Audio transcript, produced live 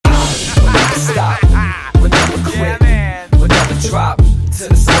never stop, we'll never quit, we'll never drop till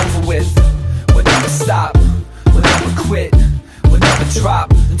it's over with. We'll never stop, we'll never quit, we'll never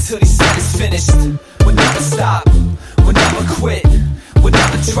drop until he said it's finished. We'll never stop, we'll never quit, we'll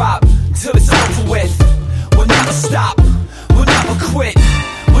never drop until it's over with. We'll never stop, we'll never quit,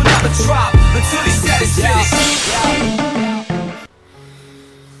 we'll never drop until he said it's finished.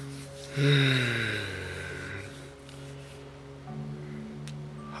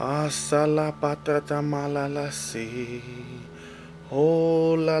 Asala patata malala si.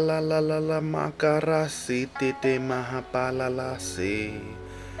 Oh la la la la la makarasi tete mahapalala si.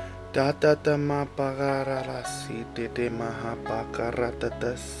 Tatata mapagarala si tete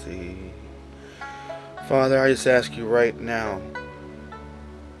mahapakaratata si. Father, I just ask you right now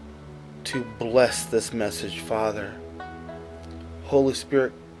to bless this message, Father. Holy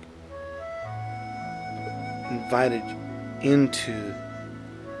Spirit, invited into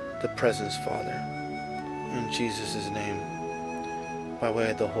the presence, Father, in Jesus' name, by way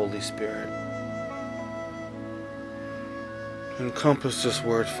of the Holy Spirit. Encompass this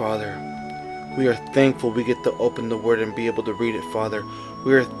word, Father. We are thankful we get to open the word and be able to read it, Father.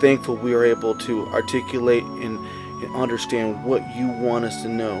 We are thankful we are able to articulate and understand what you want us to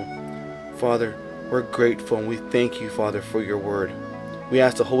know. Father, we're grateful and we thank you, Father, for your word. We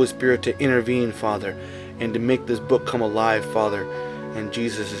ask the Holy Spirit to intervene, Father, and to make this book come alive, Father, in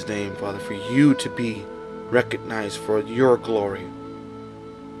Jesus' name, Father, for you to be recognized for your glory.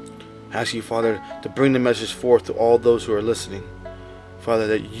 I ask you, Father, to bring the message forth to all those who are listening. Father,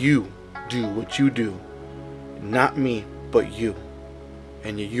 that you do what you do. Not me, but you.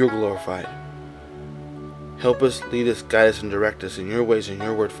 And you're glorified. Help us, lead us, guide us, and direct us in your ways and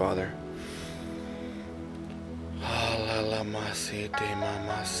your word, Father.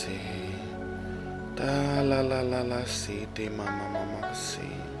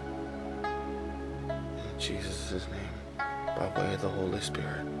 In Jesus' name, by way of the Holy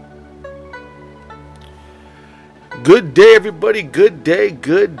Spirit. Good day, everybody. Good day,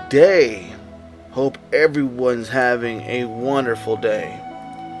 good day. Hope everyone's having a wonderful day.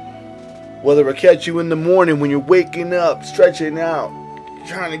 Whether I catch you in the morning when you're waking up, stretching out,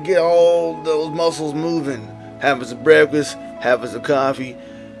 trying to get all those muscles moving, having some breakfast, having some coffee,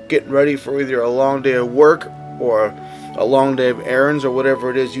 getting ready for either a long day of work or a long day of errands or whatever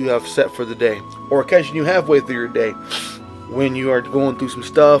it is you have set for the day. Or catching you halfway through your day when you are going through some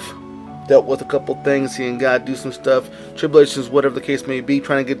stuff, dealt with a couple things, seeing God do some stuff, tribulations, whatever the case may be,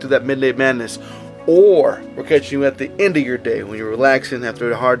 trying to get to that midday madness. Or we're catching you at the end of your day when you're relaxing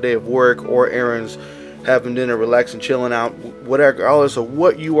after a hard day of work or errands, having dinner, relaxing, chilling out, whatever, regardless of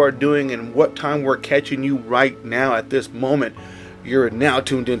what you are doing and what time we're catching you right now at this moment. You're now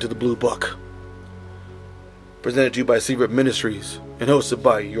tuned into the Blue Book, presented to you by Secret Ministries and hosted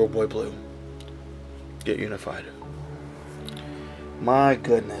by your boy Blue. Get unified. My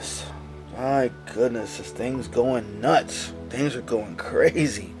goodness, this thing's going nuts. Things are going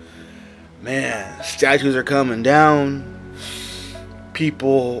crazy. Man, statues are coming down.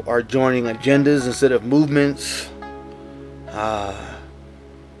 People are joining agendas instead of movements.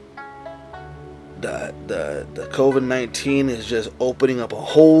 The COVID-19 is just opening up a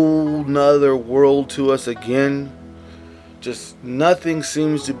whole nother world to us again. Just nothing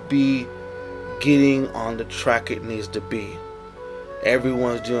seems to be getting on the track it needs to be.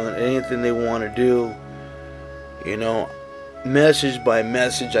 Everyone's doing anything they want to do. You know, message by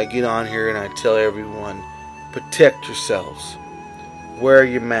message, I get on here and I tell everyone, protect yourselves. Wear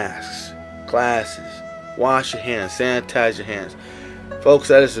your masks, glasses, wash your hands, sanitize your hands. Folks,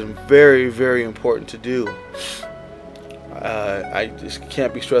 that is very, very important to do. I just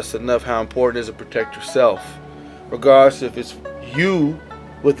can't be stressed enough how important it is to protect yourself. Regardless if it's you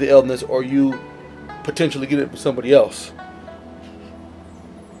with the illness or you potentially get it from somebody else.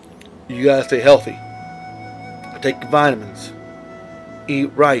 You gotta stay healthy. Take your vitamins.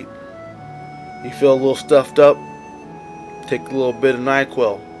 Eat right. You feel a little stuffed up, take a little bit of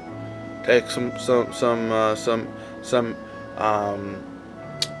NyQuil. Take some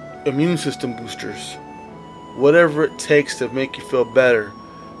immune system boosters. Whatever it takes to make you feel better,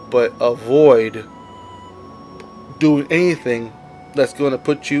 but avoid doing anything that's going to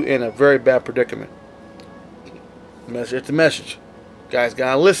put you in a very bad predicament. Message to message. Guys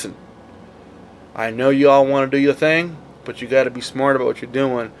gotta listen. I know you all want to do your thing, but you got to be smart about what you're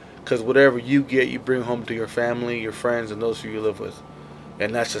doing, because whatever you get, you bring home to your family, your friends, and those who you live with.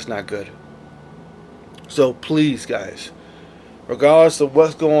 And that's just not good. So please, guys, regardless of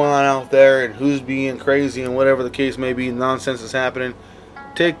what's going on out there and who's being crazy and whatever the case may be, nonsense is happening,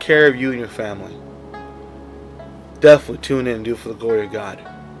 take care of you and your family. Definitely tune in and do it for the glory of God.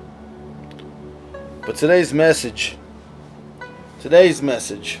 But today's message is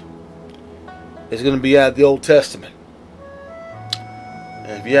going to be out of the Old Testament.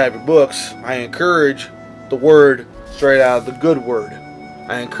 And if you have your books, I encourage the Word straight out of the good Word.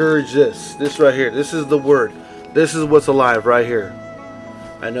 I encourage this right here. This is the Word. This is what's alive right here.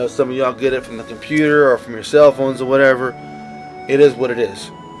 I know some of y'all get it from the computer or from your cell phones or whatever. It is what it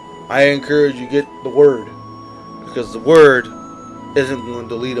is. I encourage you get the Word, because the Word isn't going to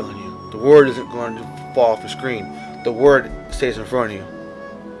delete on you. The Word isn't going to fall off the screen. The Word stays in front of you.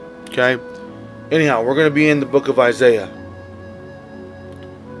 Okay? Anyhow, we're going to be in the book of Isaiah.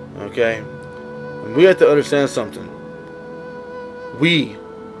 Okay? And we have to understand something. We,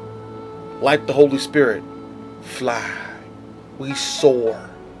 like the Holy Spirit, fly. We soar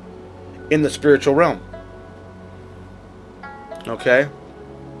in the spiritual realm. Okay?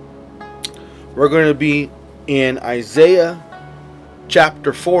 We're going to be in Isaiah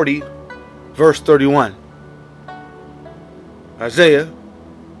chapter 40, verse 31. Isaiah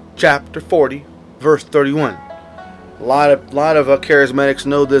chapter 40, verse 31. A lot of charismatics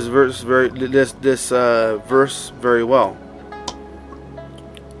know this verse verse very well.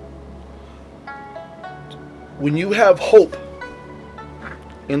 When you have hope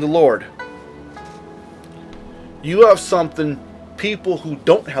in the Lord, you have something people who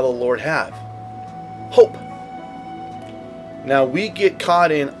don't have the Lord have. Hope. Now, we get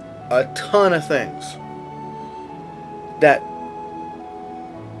caught in a ton of things that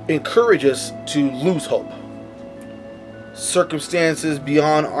encourage us to lose hope. Circumstances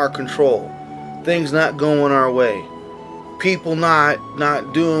beyond our control. Things not going our way. People not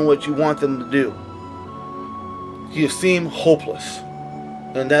doing what you want them to do. You seem hopeless.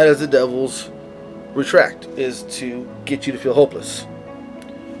 And that is the devil's retract, is to get you to feel hopeless.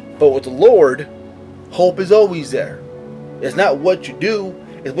 But with the Lord, hope is always there. It's not what you do,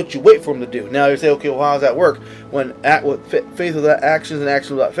 it's what you wait for him to do. Now you say, okay, well, how does that work? When faith without actions and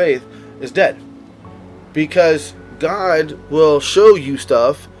action without faith is dead. Because God will show you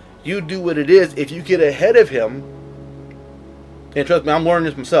stuff. You do what it is. If you get ahead of him, and trust me, I'm learning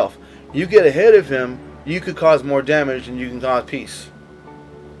this myself. You get ahead of him, you could cause more damage than you can cause peace.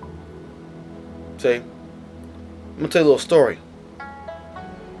 See? I'm going to tell you a little story.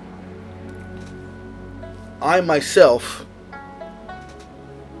 I myself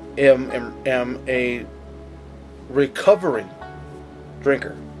am a recovering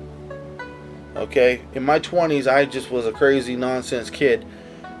drinker. Okay? In my 20s, I just was a crazy nonsense kid.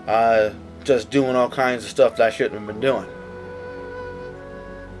 Just doing all kinds of stuff that I shouldn't have been doing.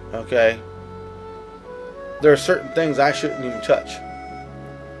 Okay? There are certain things I shouldn't even touch.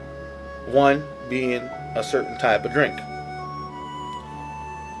 One being a certain type of drink.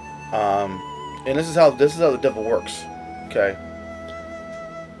 And this is how the devil works. Okay?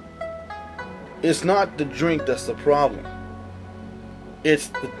 It's not the drink that's the problem. It's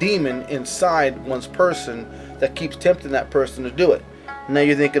the demon inside one's person that keeps tempting that person to do it. Now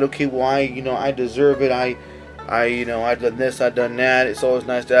you're thinking, okay, well, I deserve it. I've done this, I've done that. It's always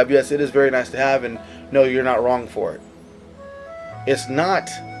nice to have. Yes, it is very nice to have, and no, you're not wrong for it. It's not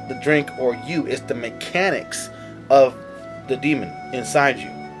the drink or you. It's the mechanics of the demon inside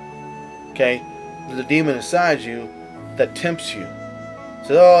you. Okay? The demon inside you that tempts you.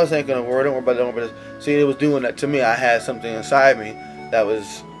 So, oh, this ain't going to work. Don't worry about it. See, it was doing that to me. I had something inside me that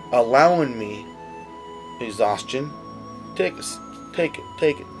was allowing me exhaustion. Take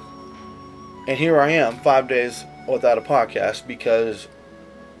it. And here I am, 5 days without a podcast because,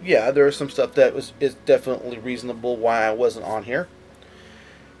 yeah, there is some stuff that is definitely reasonable why I wasn't on here.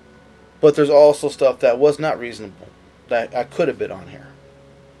 But there's also stuff that was not reasonable that I could have been on here.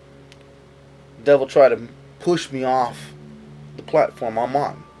 The devil tried to push me off the platform I'm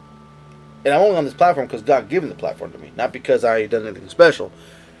on. And I'm only on this platform because God given the platform to me, not because I done anything special.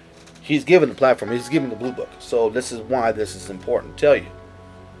 He's given the platform. He's given the blue book. So this is why this is important to tell you.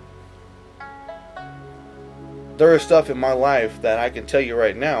 There is stuff in my life that I can tell you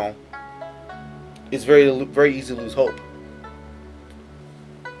right now is very, very easy to lose hope.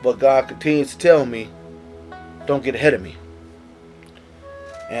 But God continues to tell me, don't get ahead of me.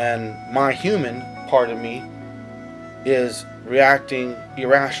 And my human part of me is reacting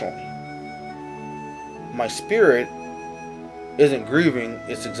irrationally. My spirit isn't grieving,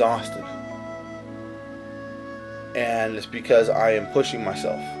 it's exhausted. And it's because I am pushing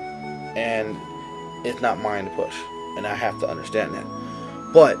myself. And it's not mine to push. And I have to understand that.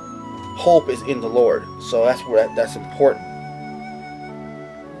 But hope is in the Lord. So that's important.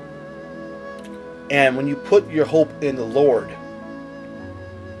 And when you put your hope in the Lord,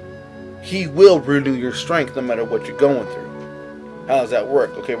 He will renew your strength no matter what you're going through. How does that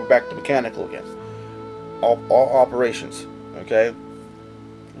work? Okay, we're back to mechanical again. all operations. Okay?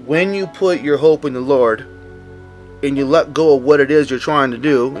 When you put your hope in the Lord and you let go of what it is you're trying to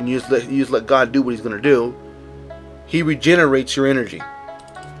do, and you just let God do what He's going to do, He regenerates your energy.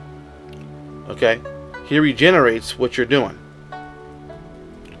 Okay? He regenerates what you're doing.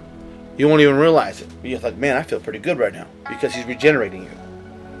 You won't even realize it. You're like, man, I feel pretty good right now. Because He's regenerating you.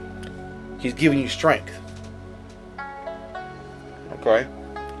 He's giving you strength. Okay?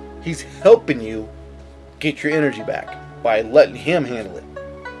 He's helping you get your energy back by letting Him handle it.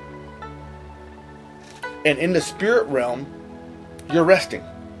 And in the spirit realm, you're resting.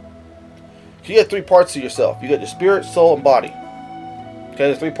 You got three parts of yourself. You got your spirit, soul, and body. Okay,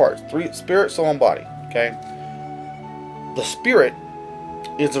 there's three parts. Spirit, soul, and body. Okay? The spirit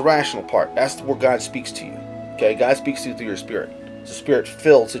is the rational part. That's where God speaks to you. Okay? God speaks to you through your spirit. It's a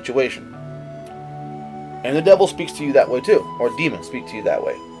spirit-filled situation. And the devil speaks to you that way too. Or demons speak to you that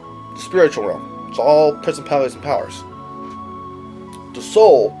way. The spiritual realm. It's all principalities and powers. The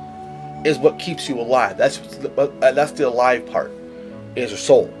soul is what keeps you alive. That's the alive part. Is your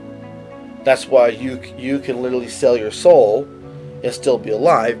soul. That's why you can literally sell your soul and still be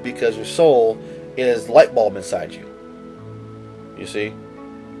alive, because your soul is the light bulb inside you. You see?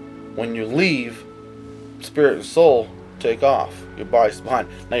 When you leave, spirit and soul take off. Your body's behind.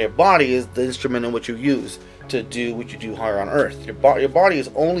 Now your body is the instrument in which you use to do what you do here on earth. Your body is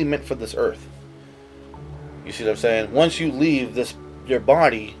only meant for this earth. You see what I'm saying? Once you leave your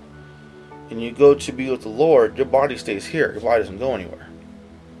body and you go to be with the Lord, your body stays here. Your body doesn't go anywhere.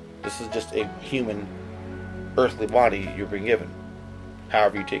 This is just a human, earthly body you've been given.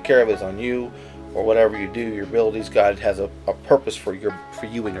 However you take care of it is on you, or whatever you do, your abilities. God has a purpose for you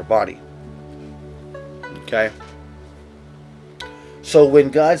and your body. Okay? So when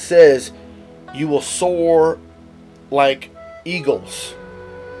God says you will soar like eagles,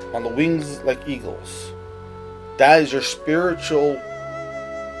 on the wings like eagles, that is your spiritual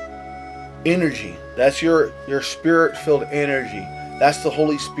energy. That's your spirit-filled energy. That's the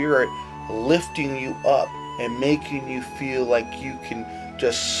Holy Spirit lifting you up and making you feel like you can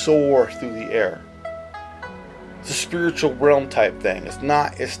just soar through the air. It's a spiritual realm type thing. It's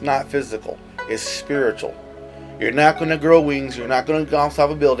not physical. It's spiritual. You're not going to grow wings. You're not going to go off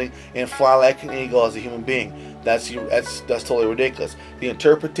a building and fly like an eagle as a human being. That's totally ridiculous. The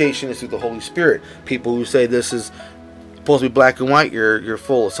interpretation is through the Holy Spirit. People who say this is supposed to be black and white, you're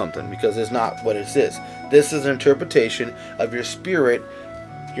full of something, because it's not what it is. This is an interpretation of your spirit,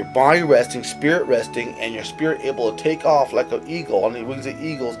 your body resting, spirit resting, and your spirit able to take off like an eagle on the wings of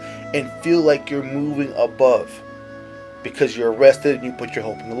eagles and feel like you're moving above, because you're rested and you put your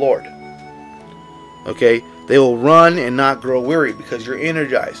hope in the Lord. Okay? They will run and not grow weary because you're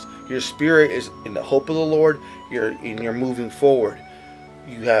energized. Your spirit is in the hope of the Lord. You're moving forward.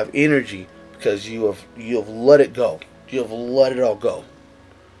 You have energy because you have let it go. You have let it all go.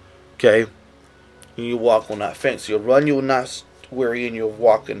 Okay? And you walk will not faint. So you'll run, you will not weary, and you'll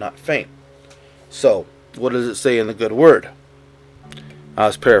walk and not faint. So, what does it say in the good word? I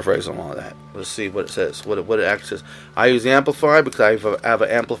was paraphrasing all of that. Let's see what it says. What it actually says. I use Amplify because I have an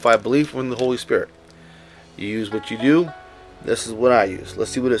amplified belief from the Holy Spirit. You use what you do. This is what I use.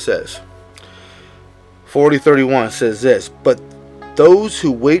 Let's see what it says. 40:31 says this: but those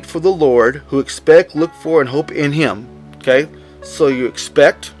who wait for the Lord, who expect, look for, and hope in Him. Okay? So you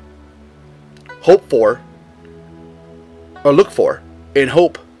expect, hope for, or look for, and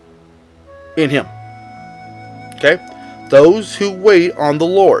hope in Him. Okay? Those who wait on the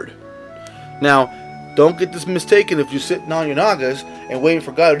Lord. Now, don't get this mistaken if you're sitting on your nagas and waiting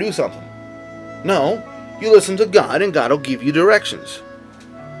for God to do something. No. You listen to God, and God will give you directions.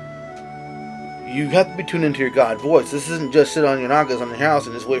 You have to be tuned into your God voice. This isn't just sit on your nagas on your house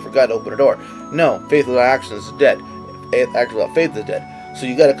and just wait for God to open a door. No, faith without action is dead. Action without faith is dead. So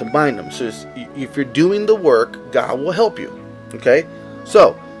you got to combine them. So if you're doing the work, God will help you. Okay?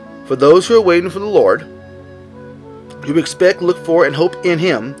 So, for those who are waiting for the Lord, who expect, look for, and hope in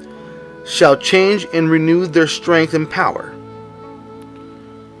Him, shall change and renew their strength and power.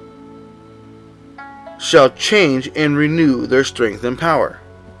 Shall change and renew their strength and power.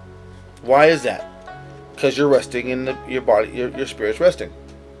 Why is that? Because you're resting in your body, your spirit's resting.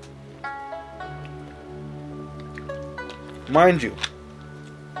 Mind you,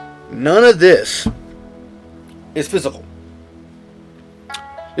 none of this is physical.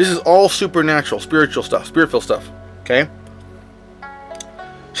 This is all supernatural, spiritual stuff, spirit-filled stuff. Okay?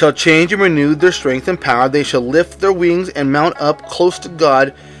 Shall change and renew their strength and power. They shall lift their wings and mount up close to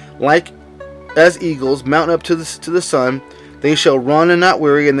God, like as eagles, mount up to the sun. They shall run and not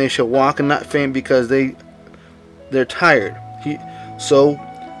weary, and they shall walk and not faint, because they're tired. So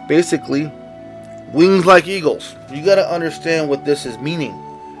basically, Wings like eagles. You got to understand what this is meaning.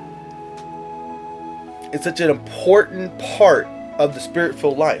 It's such an important part of the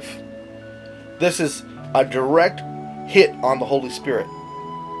Spirit-filled life. This is a direct hit on the Holy Spirit.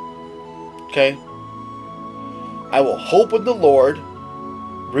 Okay? I will hope in the Lord,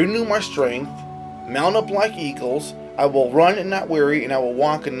 renew my strength, mount up like eagles. I will run and not weary, and I will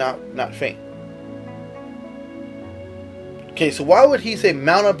walk and not faint. Okay, so why would he say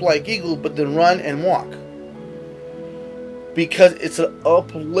mount up like eagles, but then run and walk? Because it's an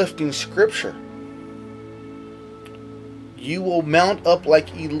uplifting scripture. You will mount up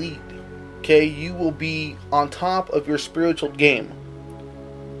like elite. Okay, you will be on top of your spiritual game.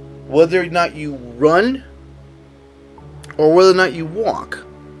 Whether or not you run, or whether or not you walk.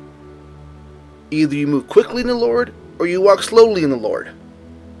 Either you move quickly in the Lord, or you walk slowly in the Lord.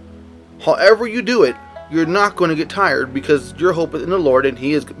 However you do it, you're not going to get tired, because your hope is in the Lord, and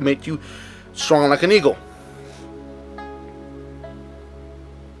He has made you strong like an eagle.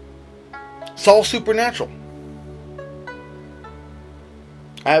 It's all supernatural.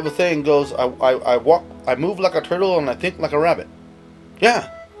 I have a saying goes, I move like a turtle and I think like a rabbit. Yeah.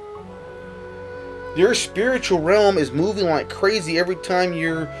 Your spiritual realm is moving like crazy every time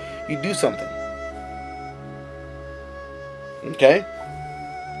you do something. Okay?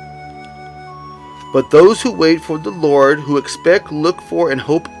 But those who wait for the Lord, who expect, look for, and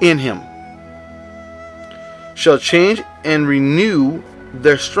hope in Him, shall change and renew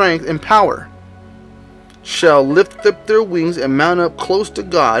their strength and power, shall lift up their wings and mount up close to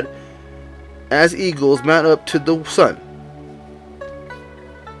God, as eagles mount up to the sun.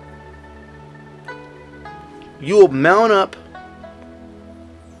 You will mount up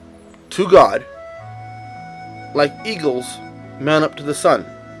to God like eagles mount up to the sun.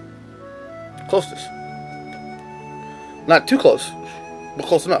 Closeness. Not too close, but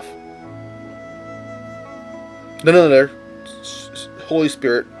close enough. Then another Holy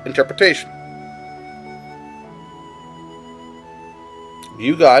Spirit interpretation.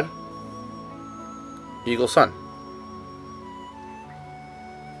 You, God, eagle, sun.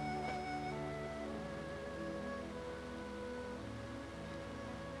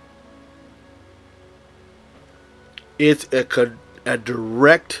 It's a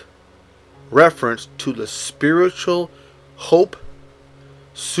direct reference to the spiritual hope,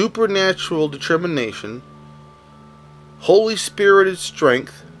 supernatural determination, Holy Spirited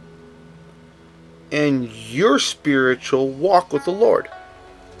strength, and your spiritual walk with the Lord.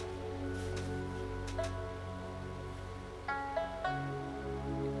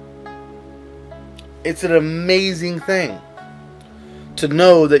 It's an amazing thing to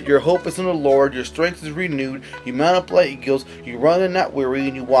know that your hope is in the Lord, your strength is renewed, you mount up like eagles, you run and not weary,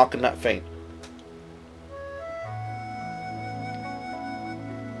 and you walk and not faint.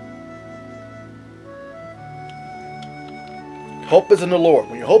 Hope is in the Lord.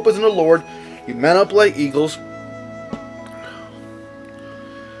 When your hope is in the Lord, you mount up like eagles.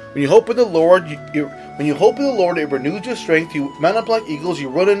 When you hope in the Lord, when you hope in the Lord, it renews your strength. You mount up like eagles. You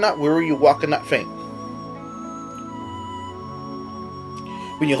run and not weary. You walk and not faint.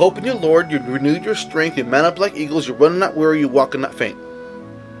 When you hope in your Lord, you renew your strength. You mount up like eagles. You run and not weary. You walk and not faint.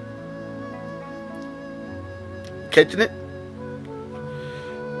 Catching it?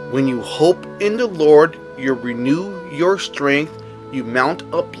 When you hope in the Lord, you renew your strength. You mount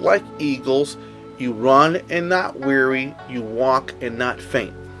up like eagles. You run and not weary. You walk and not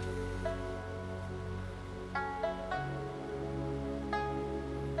faint.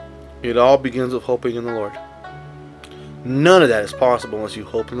 It all begins with hoping in the Lord. None of that is possible unless you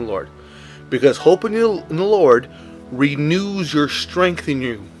hope in the Lord. Because hoping in the Lord renews your strength in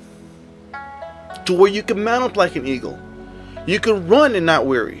you, to where you can mount up like an eagle. You can run and not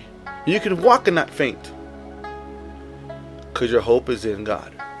weary. You can walk and not faint. Because your hope is in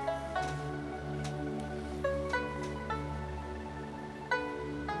God.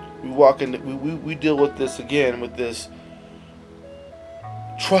 We deal with this again, with this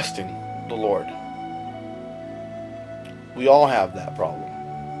trusting the Lord. We all have that problem.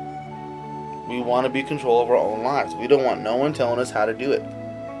 We want to be in control of our own lives. We don't want no one telling us how to do it.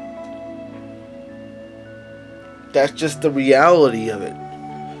 That's just the reality of it.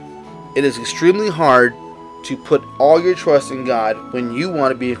 It is extremely hard to put all your trust in God when you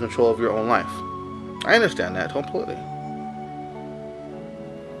want to be in control of your own life. I understand that completely.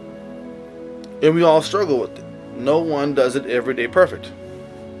 And we all struggle with it. No one does it every day perfect.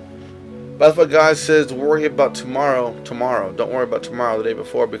 That's why God says, worry about tomorrow. Don't worry about tomorrow the day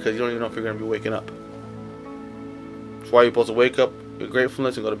before, because you don't even know if you're going to be waking up. That's why you're supposed to wake up with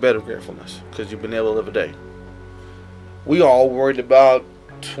gratefulness and go to bed with gratefulness, because you've been able to live a day. We all worried about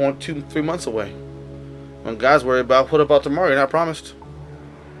 2-3 months away. When God's worried about, what about tomorrow? You're not promised.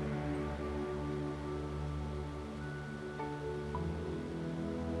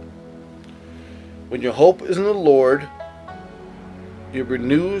 When your hope is in the Lord, it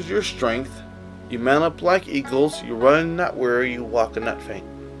renews your strength. You mount up like eagles. You run and not weary. You walk and not faint.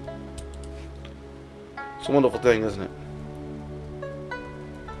 It's a wonderful thing, isn't it?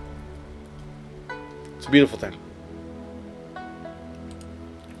 It's a beautiful thing.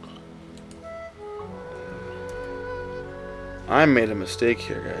 I made a mistake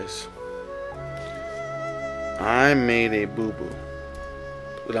here, guys. I made a boo-boo.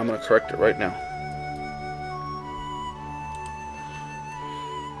 But I'm going to correct it right now.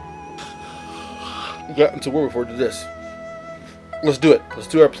 We got into war before we do this. Let's do it. Let's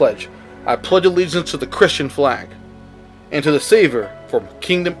do our pledge. I pledge allegiance to the Christian flag and to the Savior, for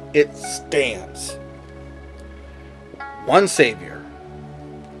kingdom it stands. One Savior,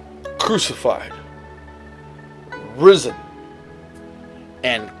 crucified, risen,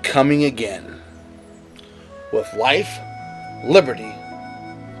 and coming again, with life, liberty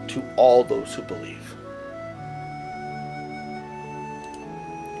to all those who believe.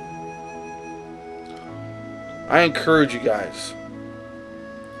 I encourage you guys.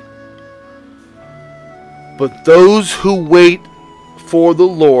 But those who wait for the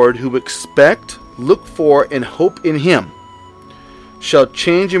Lord, who expect, look for, and hope in Him, shall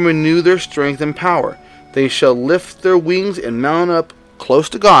change and renew their strength and power. They shall lift their wings and mount up close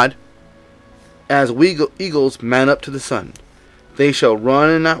to God, as eagles mount up to the sun. They shall run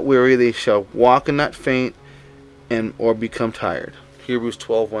and not weary. They shall walk and not faint, or become tired. Hebrews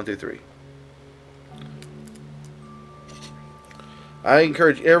 12:1-3. I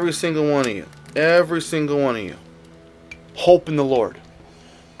encourage every single one of you, hope in the Lord.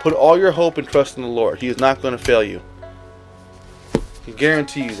 Put all your hope and trust in the Lord. He is not going to fail you. I can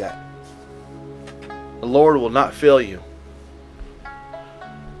guarantee you that. The Lord will not fail you.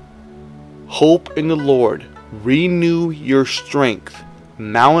 Hope in the Lord. Renew your strength.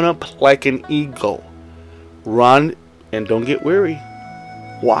 Mount up like an eagle. Run and don't get weary.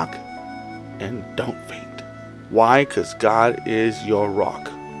 Walk and don't faint. Why? Because God is your rock.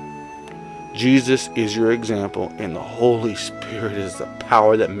 Jesus is your example, and the Holy Spirit is the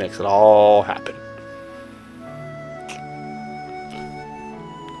power that makes it all happen.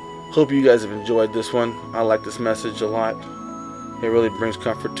 Hope you guys have enjoyed this one. I like this message a lot. It really brings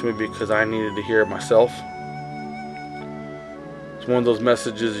comfort to me because I needed to hear it myself. It's one of those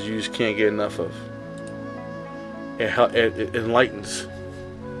messages you just can't get enough of. It enlightens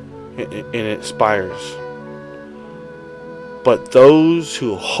and it inspires. But those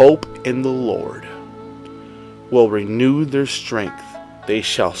who hope in the Lord will renew their strength. They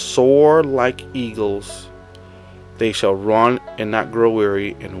shall soar like eagles. They shall run and not grow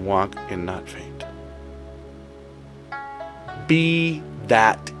weary, and walk and not faint. Be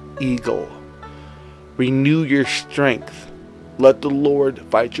that eagle. Renew your strength. Let the Lord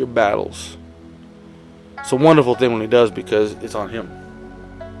fight your battles. It's a wonderful thing when He does, because it's on Him.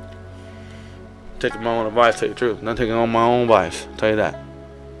 Taking my own advice, tell you the truth. Not taking on my own advice, I'll tell you that.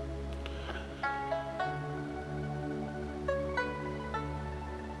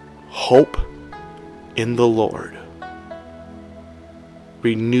 Hope in the Lord.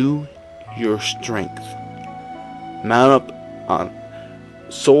 Renew your strength. Mount up on,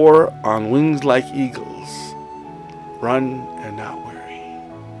 soar on wings like eagles. Run and not weary.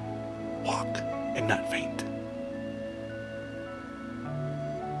 Walk and not faint.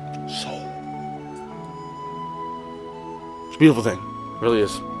 Soul. It's a beautiful thing. It really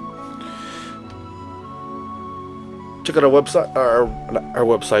is. Check out our website, our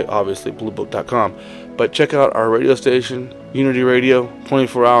website, obviously, bluebook.com. But check out our radio station, Unity Radio,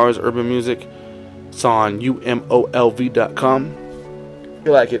 24 hours, urban music. It's on umolv.com. If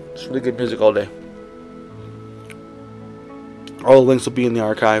you like it, it's really good music all day. All the links will be in the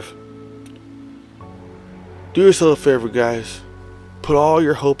archive. Do yourself a favor, guys. Put all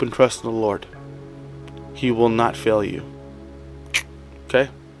your hope and trust in the Lord. He will not fail you. Okay?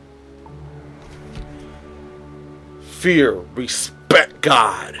 Fear, respect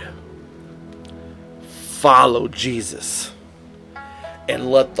God. Follow Jesus.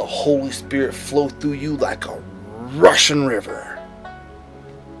 And let the Holy Spirit flow through you like a rushing river.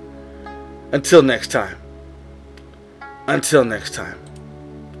 Until next time. Until next time.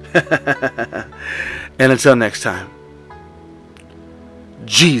 And until next time.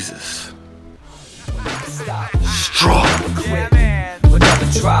 Jesus. Strong. Yeah, man. We'll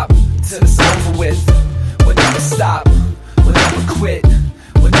never drop till it's over with. We'll never stop. We'll never quit.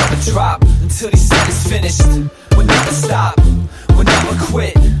 We'll never drop until He said it's finished. We'll never stop. We'll never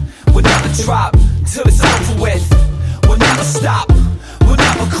quit. We'll never drop until it's over with. We'll never stop, we'll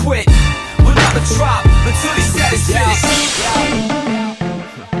never quit, we'll never drop until he said it's finished.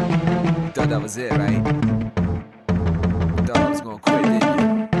 Thought that was it, right? Thought I was gonna quit, didn't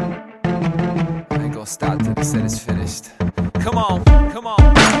you? I ain't gonna stop till he said it's finished. Come on, come on.